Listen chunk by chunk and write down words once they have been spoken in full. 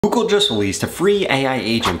Google just released a free AI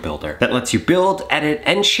agent builder that lets you build, edit,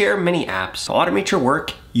 and share mini apps to automate your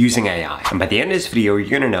work using AI. And by the end of this video, you're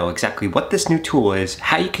gonna know exactly what this new tool is,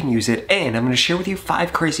 how you can use it, and I'm gonna share with you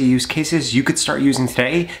 5 crazy use cases you could start using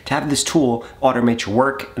today to have this tool automate your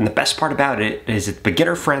work. And the best part about it is it's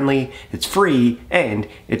beginner friendly, it's free, and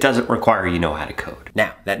it doesn't require you know how to code.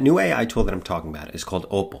 Now, that new AI tool that I'm talking about is called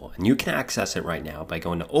Opal, and you can access it right now by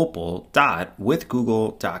going to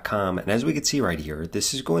opal.withgoogle.com. And as we can see right here,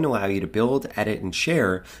 this is going to allow you to build, edit, and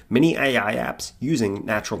share mini AI apps using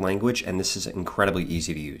natural language, and this is incredibly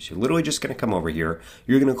easy to use. You're literally just going to come over here,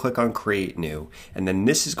 you're going to click on Create New, and then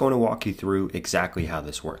this is going to walk you through exactly how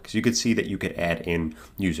this works. You can see that you could add in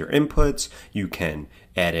user inputs, you can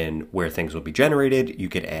add in where things will be generated, you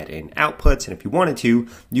could add in outputs, and if you wanted to,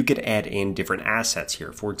 you could add in different assets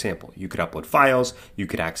here. For example, you could upload files, you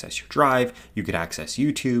could access your drive, you could access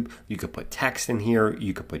YouTube, you could put text in here,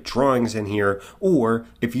 you could put drawings in here, or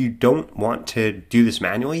if you don't want to do this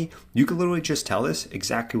manually, you could literally just tell this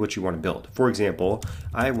exactly what you want to build. For example,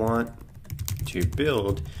 I want to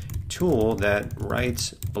build a tool that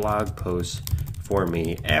writes blog posts for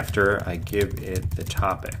me after I give it the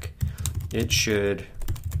topic. It should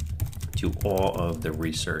do all of the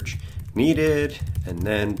research needed and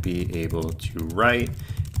then be able to write,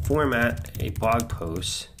 format a blog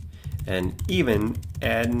post, and even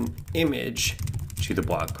add an image to the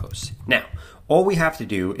blog post. Now, all we have to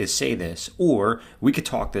do is say this, or we could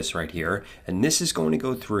talk this right here, and this is going to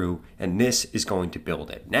go through and this is going to build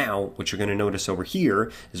it. Now, what you're going to notice over here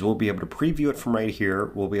is we'll be able to preview it from right here.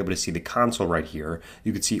 We'll be able to see the console right here.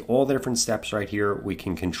 You can see all the different steps right here. We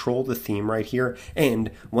can control the theme right here.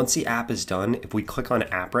 And once the app is done, if we click on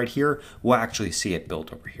app right here, we'll actually see it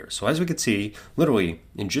built over here. So as we can see, literally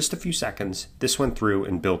in just a few seconds, this went through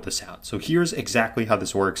and built this out. So here's exactly how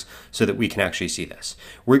this works so that we can actually see this.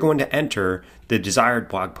 We're going to enter the desired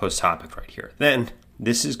blog post topic right here. Then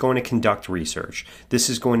this is going to conduct research. This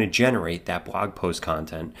is going to generate that blog post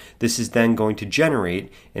content. This is then going to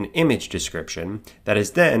generate an image description that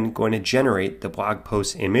is then going to generate the blog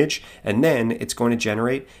post image, and then it's going to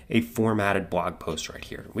generate a formatted blog post right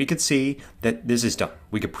here. We could see that this is done.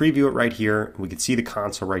 We could preview it right here. We could see the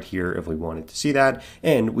console right here if we wanted to see that,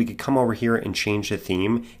 and we could come over here and change the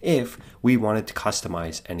theme if we wanted to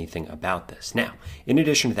customize anything about this. Now, in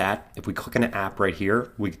addition to that, if we click on an app right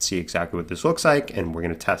here, we could see exactly what this looks like, and we're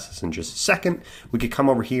going to test this in just a second. We could come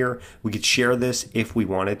over here, we could share this if we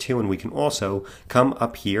wanted to, and we can also come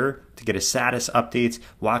up here to get a status updates,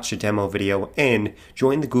 watch a demo video, and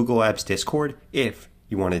join the Google Labs Discord if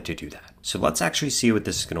you wanted to do that. So let's actually see what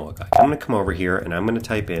this is going to look like. I'm going to come over here and I'm going to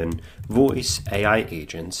type in voice AI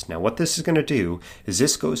agents. Now what this is going to do is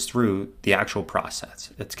this goes through the actual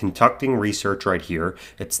process. It's conducting research right here.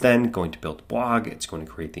 It's then going to build a blog. It's going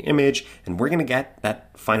to create the image, and we're going to get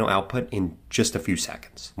that final output in just a few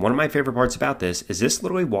seconds. One of my favorite parts about this is this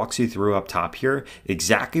literally walks you through up top here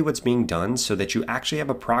exactly what's being done so that you actually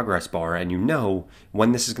have a progress bar and you know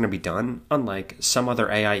when this is going to be done, unlike some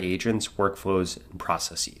other AI agents, workflows, and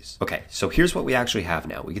processes. Okay, so here's what we actually have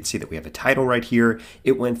now. We can see that we have a title right here.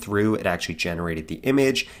 It went through, it actually generated the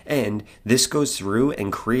image, and this goes through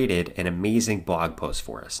and created an amazing blog post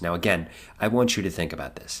for us. Now again, I want you to think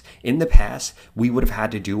about this. In the past, we would have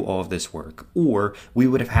had to do all of this work, or we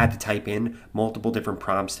would have had to type in multiple different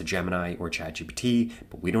prompts to Gemini or ChatGPT,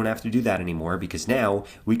 but we don't have to do that anymore because now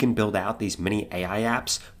we can build out these mini AI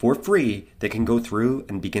apps for free that can go through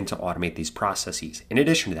and begin to automate these processes. In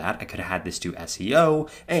addition to that, I could have had this do SEO,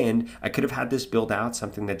 and I could have had this build out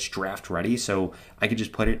something that's draft ready, so I could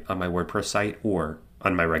just put it on my WordPress site or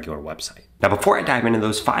on my regular website. Now, before I dive into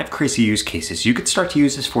those 5 crazy use cases you could start to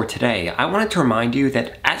use this for today, I wanted to remind you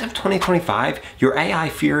that as of 2025, your AI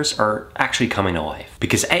fears are actually coming to life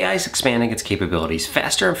because AI is expanding its capabilities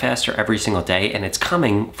faster and faster every single day, and it's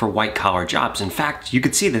coming for white collar jobs. In fact, you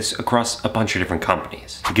could see this across a bunch of different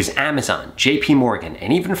companies because Amazon, JP Morgan,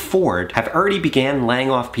 and even Ford have already began laying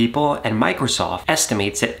off people, and Microsoft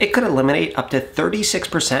estimates that it could eliminate up to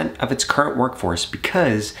 36% of its current workforce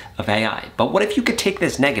because of AI. But what if you could take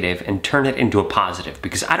this negative and turn it into a positive?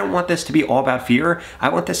 Because I don't want this to be all about fear. I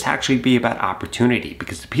want this to actually be about opportunity,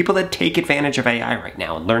 because the people that take advantage of AI right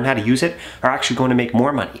now and learn how to use it are actually going to make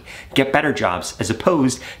more money, get better jobs, as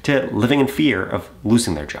opposed to living in fear of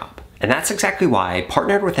losing their job. And that's exactly why I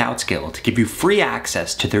partnered with Outskill to give you free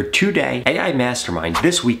access to their 2-day AI Mastermind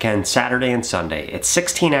this weekend, Saturday and Sunday. It's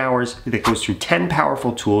 16 hours that goes through 10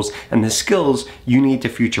 powerful tools and the skills you need to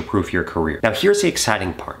future-proof your career. Now here's the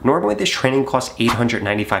exciting part. Normally this training costs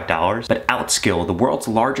 $895, but Outskill, the world's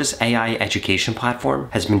largest AI education platform,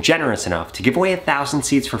 has been generous enough to give away 1,000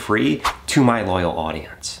 seats for free to my loyal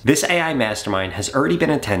audience. This AI Mastermind has already been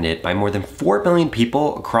attended by more than 4 million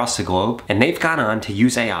people across the globe, and they've gone on to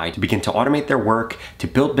use AI to begin to automate their work, to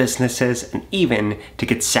build businesses, and even to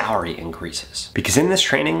get salary increases. Because in this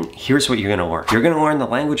training, here's what you're gonna learn. You're gonna learn the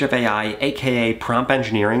language of AI, aka prompt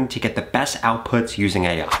engineering, to get the best outputs using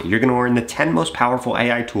AI. You're gonna learn the 10 most powerful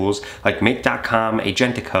AI tools like Make.com,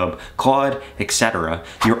 Agentic Hub, Claude, etc.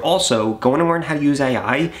 You're also going to learn how to use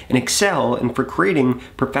AI in Excel and for creating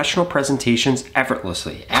professional presentations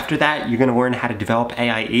effortlessly. After that, you're gonna learn how to develop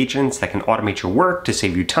AI agents that can automate your work to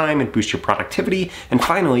save you time and boost your productivity. And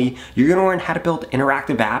finally, you're gonna learn how to build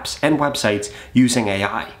interactive apps and websites using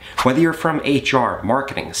AI. Whether you're from HR,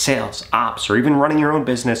 marketing, sales, ops, or even running your own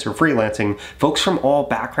business or freelancing, folks from all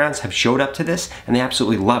backgrounds have showed up to this and they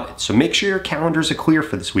absolutely love it. So make sure your calendars are clear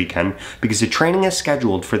for this weekend because the training is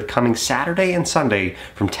scheduled for the coming Saturday and Sunday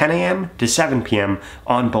from 10 a.m. to 7 p.m.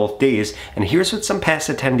 on both days. And here's what some past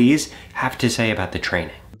attendees have to say about the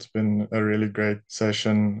training. It's been a really great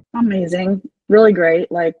session. Amazing. Really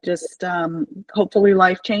great. Like just hopefully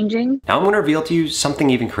life-changing. Now I'm going to reveal to you something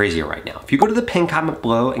even crazier right now. If you go to the pinned comment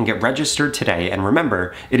below and get registered today, and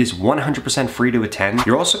remember, it is 100% free to attend,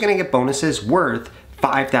 you're also going to get bonuses worth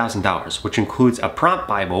 $5,000, which includes a prompt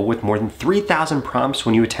Bible with more than 3,000 prompts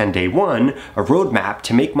when you attend day 1, a roadmap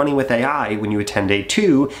to make money with AI when you attend day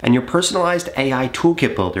 2, and your personalized AI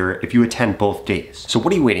toolkit builder if you attend both days. So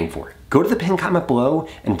what are you waiting for? Go to the pinned comment below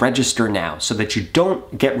and register now so that you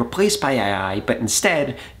don't get replaced by AI, but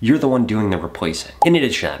instead, you're the one doing the replacing. In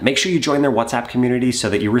addition to that, make sure you join their WhatsApp community so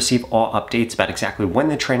that you receive all updates about exactly when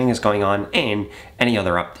the training is going on and any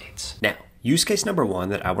other updates. Now, use case number 1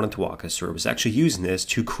 that I wanted to walk us through was actually using this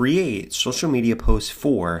to create social media posts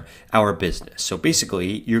for our business. So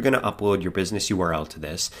basically, you're going to upload your business URL to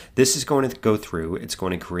this. This is going to go through, it's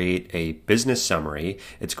going to create a business summary,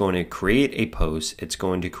 it's going to create a post, it's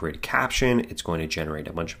going to create a caption, it's going to generate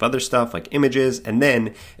a bunch of other stuff like images, and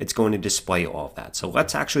then it's going to display all of that. So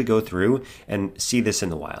let's actually go through and see this in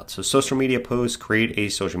the wild. So social media post, create a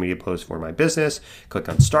social media post for my business, click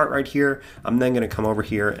on start right here. I'm then going to come over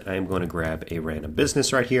here and I'm going to grab a random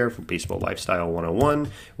business right here from Baseball Lifestyle 101.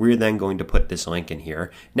 We're then going to put this link in here.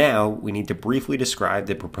 Now we need to briefly describe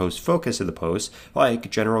the proposed focus of the post, like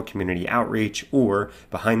general community outreach or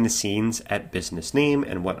behind the scenes at business name.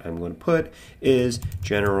 And what I'm going to put is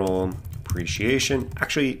general appreciation.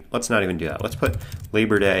 Actually, let's not even do that. Let's put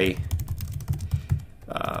Labor Day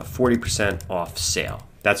 40% off sale.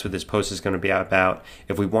 That's what this post is going to be about.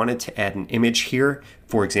 If we wanted to add an image here,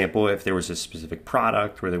 for example, if there was a specific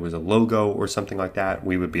product where there was a logo or something like that,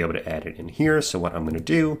 we would be able to add it in here. So what I'm going to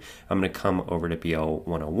do, I'm going to come over to BL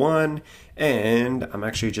 101 and I'm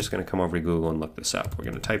actually just going to come over to Google and look this up. We're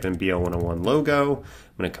going to type in BL 101 logo.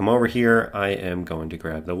 I'm going to come over here. I am going to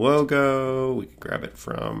grab the logo. We can grab it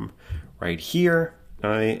from right here.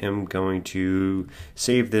 I am going to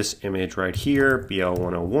save this image right here, BL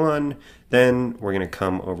 101. Then we're going to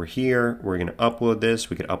come over here. We're going to upload this.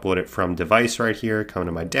 We could upload it from device right here, come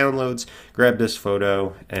to my downloads, grab this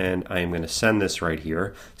photo, and I am going to send this right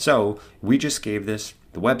here. So we just gave this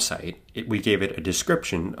the website, we gave it a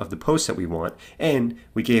description of the post that we want, and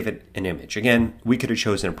we gave it an image. Again, we could have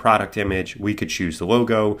chosen a product image, we could choose the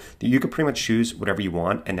logo, you could pretty much choose whatever you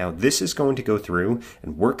want, and now this is going to go through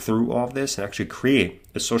and work through all of this and actually create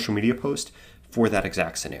a social media post for that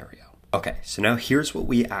exact scenario. Okay, so now here's what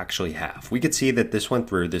we actually have. We could see that this went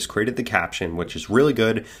through, this created the caption, which is really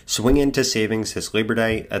good. Swing into savings this Labor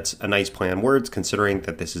Day. That's a nice play on words considering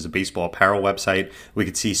that this is a baseball apparel website. We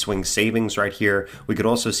could see swing savings right here. We could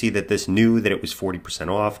also see that this knew that it was 40%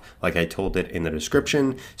 off, like I told it in the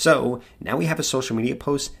description. So now we have a social media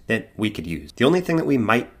post that we could use. The only thing that we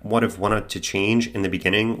might would have wanted to change in the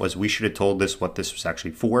beginning was we should have told this what this was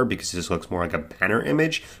actually for, because this looks more like a banner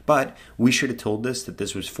image, but we should have told this that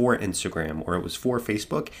this was for Instagram or it was for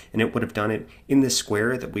Facebook, and it would have done it in the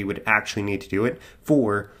square that we would actually need to do it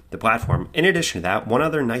for the platform. In addition to that, one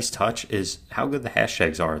other nice touch is how good the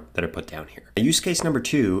hashtags are that I put down here. Use case number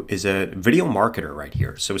 2 is a video marketer right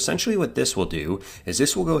here. So essentially what this will do is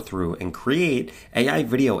this will go through and create AI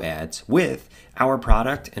video ads with our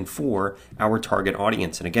product and for our target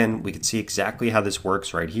audience. And again, we can see exactly how this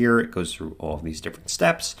works right here. It goes through all of these different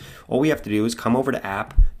steps. All we have to do is come over to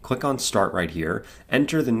app, click on start right here,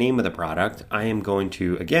 enter the name of the the product, I am going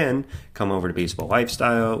to, again, come over to Baseball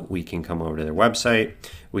Lifestyle. We can come over to their website.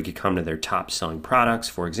 We could come to their top selling products.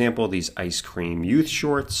 For example, these ice cream youth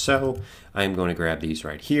shorts. So I'm going to grab these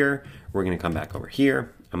right here. We're going to come back over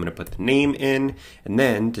here. I'm going to put the name in and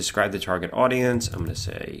then describe the target audience. I'm going to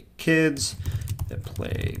say kids that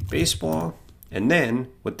play baseball. And then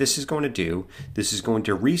what this is going to do, this is going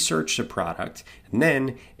to research the product, and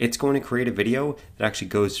then it's going to create a video that actually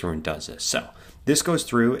goes through and does this. So this goes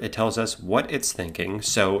through, it tells us what it's thinking.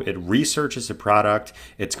 So it researches the product,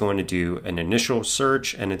 it's going to do an initial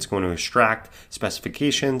search, and it's going to extract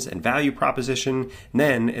specifications and value proposition. And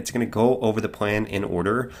then it's going to go over the plan in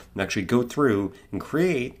order and actually go through and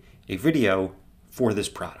create a video for this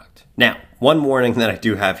product. Now, one warning that I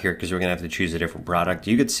do have here, because we're going to have to choose a different product,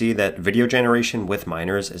 you could see that video generation with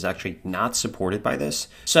minors is actually not supported by this.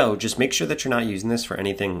 So just make sure that you're not using this for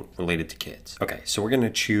anything related to kids. Okay, so we're going to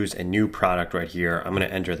choose a new product right here. I'm going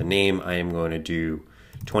to enter the name. I am going to do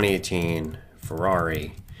 2018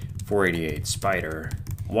 Ferrari 488 Spider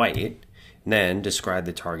white, and then describe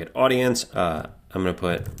the target audience. I'm going to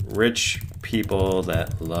put rich people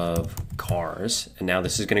that love cars. And now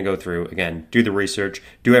this is going to go through, again, do the research,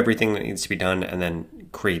 do everything that needs to be done, and then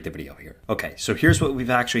create the video here. Okay, so here's what we've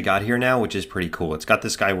actually got here now, which is pretty cool. It's got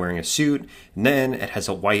this guy wearing a suit, and then it has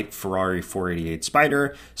a white Ferrari 488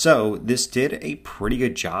 Spider. So this did a pretty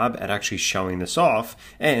good job at actually showing this off.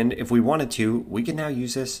 And if we wanted to, we can now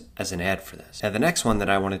use this as an ad for this. Now, the next one that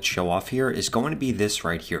I wanted to show off here is going to be this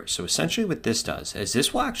right here. So essentially what this does is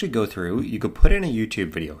this will actually go through, you could put in a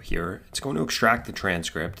YouTube video here. It's going to extract the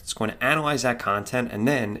transcript. It's going to analyze that content, and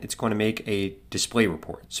then it's going to make a display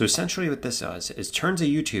report. So essentially what this does is turns a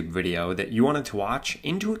YouTube video that you wanted to watch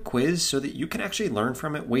into a quiz so that you can actually learn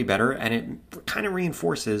from it way better, and it kind of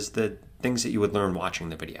reinforces the things that you would learn watching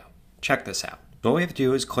the video. Check this out. So all we have to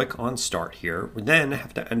do is click on start here. We then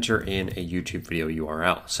have to enter in a YouTube video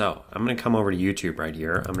URL. So I'm going to come over to YouTube right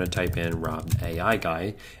here. I'm going to type in Rob the AI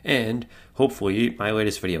Guy, and hopefully my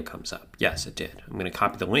latest video comes up. Yes, it did. I'm going to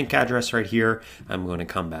copy the link address right here. I'm going to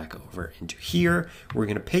come back over into here. We're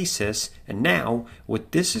going to paste this. And now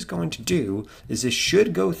what this is going to do is this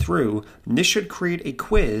should go through, and this should create a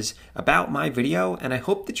quiz about my video. And I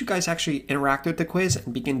hope that you guys actually interact with the quiz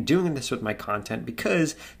and begin doing this with my content,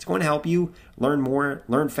 because it's going to help you learn more,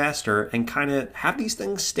 learn faster, and kind of have these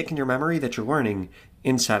things stick in your memory that you're learning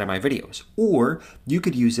inside of my videos. Or you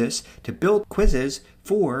could use this to build quizzes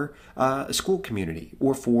for a school community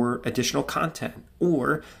or for additional content.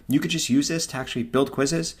 Or you could just use this to actually build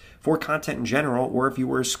quizzes for content in general, or if you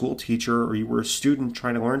were a school teacher or you were a student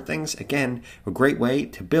trying to learn things. Again, a great way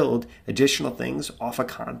to build additional things off of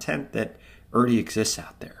content that already exists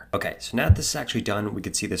out there. Okay, so now that this is actually done, we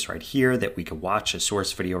could see this right here, that we could watch a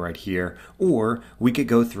source video right here, or we could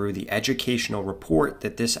go through the educational report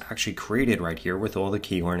that this actually created right here with all the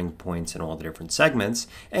key learning points and all the different segments,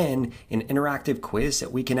 and an interactive quiz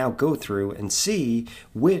that we can now go through and see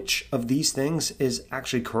which of these things is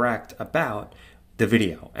actually correct about the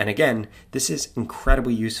video. And again, this is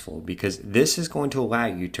incredibly useful because this is going to allow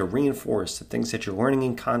you to reinforce the things that you're learning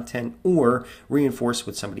in content, or reinforce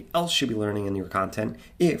what somebody else should be learning in your content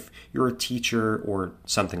if you're a teacher or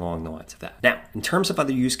something along the lines of that. Now, in terms of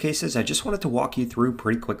other use cases, I just wanted to walk you through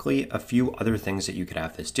pretty quickly a few other things that you could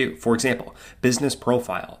have this do. For example, business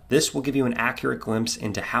profile. This will give you an accurate glimpse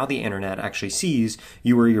into how the internet actually sees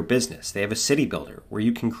you or your business. They have a city builder where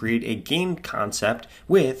you can create a game concept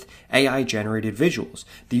with AI generated visuals.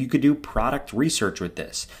 That you could do product research with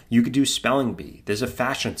this. You could do spelling bee. There's a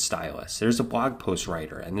fashion stylist. There's a blog post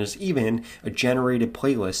writer, and there's even a generated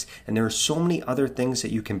playlist. And there are so many other things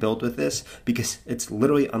that you can build with this because it's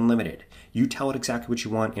literally unlimited. You tell it exactly what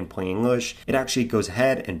you want in plain English. It actually goes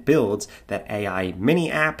ahead and builds that AI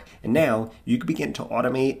mini app. And now you can begin to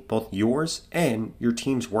automate both yours and your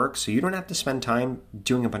team's work, so you don't have to spend time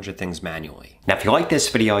doing a bunch of things manually. Now, if you like this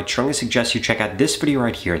video, I'd strongly suggest you check out this video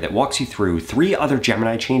right here that walks you through 3 other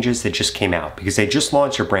Gemini changes that just came out, because they just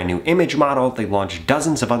launched a brand new image model. They launched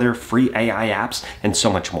dozens of other free AI apps and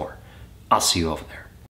so much more. I'll see you over there.